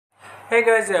Hey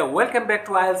guys, welcome back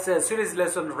to IELTS series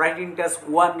lesson writing test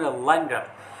 1 line graph.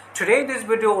 Today in this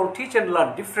video I'll teach and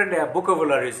learn different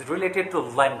vocabularies related to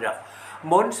line graph.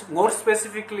 More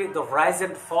specifically the rise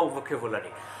and fall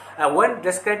vocabulary. When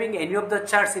describing any of the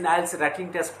charts in IELTS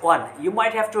writing test 1, you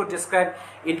might have to describe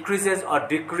increases or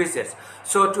decreases.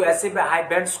 So to achieve a high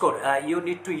band score, you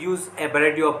need to use a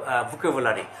variety of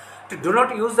vocabulary. Do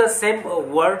not use the same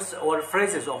words or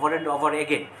phrases over and over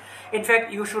again. In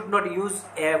fact, you should not use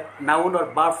a noun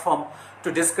or verb form to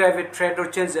describe a trend or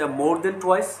change more than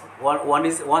twice.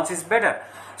 Once is better.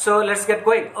 So let's get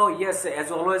going. Oh yes,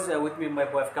 as always with me my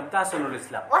wife Tasin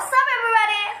Islam. What's up,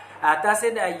 everybody?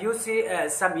 Tasin, you see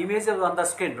some images on the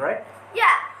screen, right?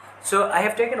 Yeah. So I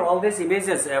have taken all these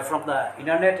images from the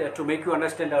internet to make you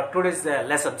understand our today's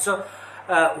lesson. So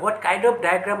what kind of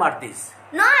diagram are these?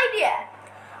 No idea.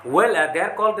 Well, they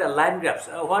are called line graphs.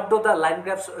 What do the line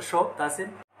graphs show,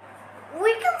 Tasin?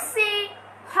 We can see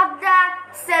how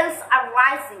the sales are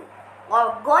rising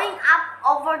or going up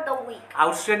over the week.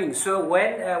 Outstanding. So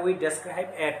when we describe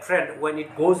a trend, when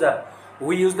it goes up,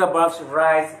 we use the verbs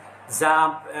rise,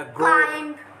 jump, grow,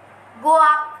 Climb, go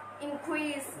up,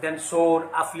 increase. then soar,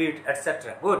 affiliate,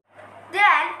 etc. Good.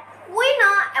 Then we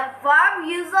know a verb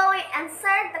usually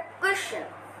answers the question,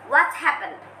 what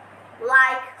happened?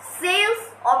 Like sales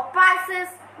or prices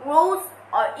rose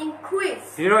or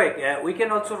increase. Heroic. We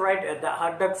can also write the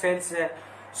hot dog sales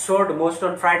soared most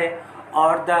on Friday,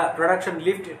 or the production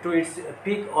lifted to its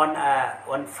peak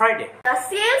on Friday. The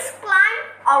sales climbed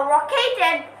or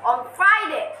rocketed on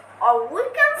Friday, or we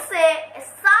can say a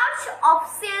surge of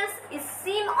sales is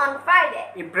seen on Friday.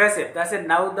 Impressive. That's it.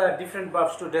 Now the different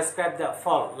verbs to describe the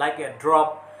fall, like a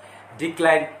drop,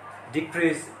 decline,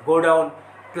 decrease, go down,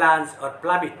 plunge, or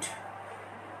plummet.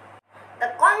 The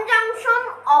consumption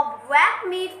of red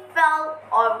meat fell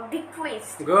or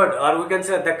decreased. Good. Or we can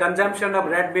say the consumption of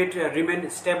red meat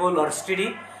remained stable or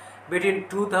steady between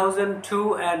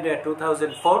 2002 and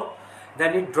 2004.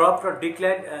 Then it dropped or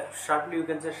declined sharply, you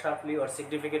can say sharply or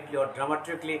significantly or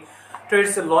dramatically to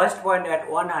its lowest point at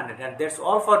 100. And that's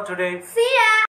all for today. See ya!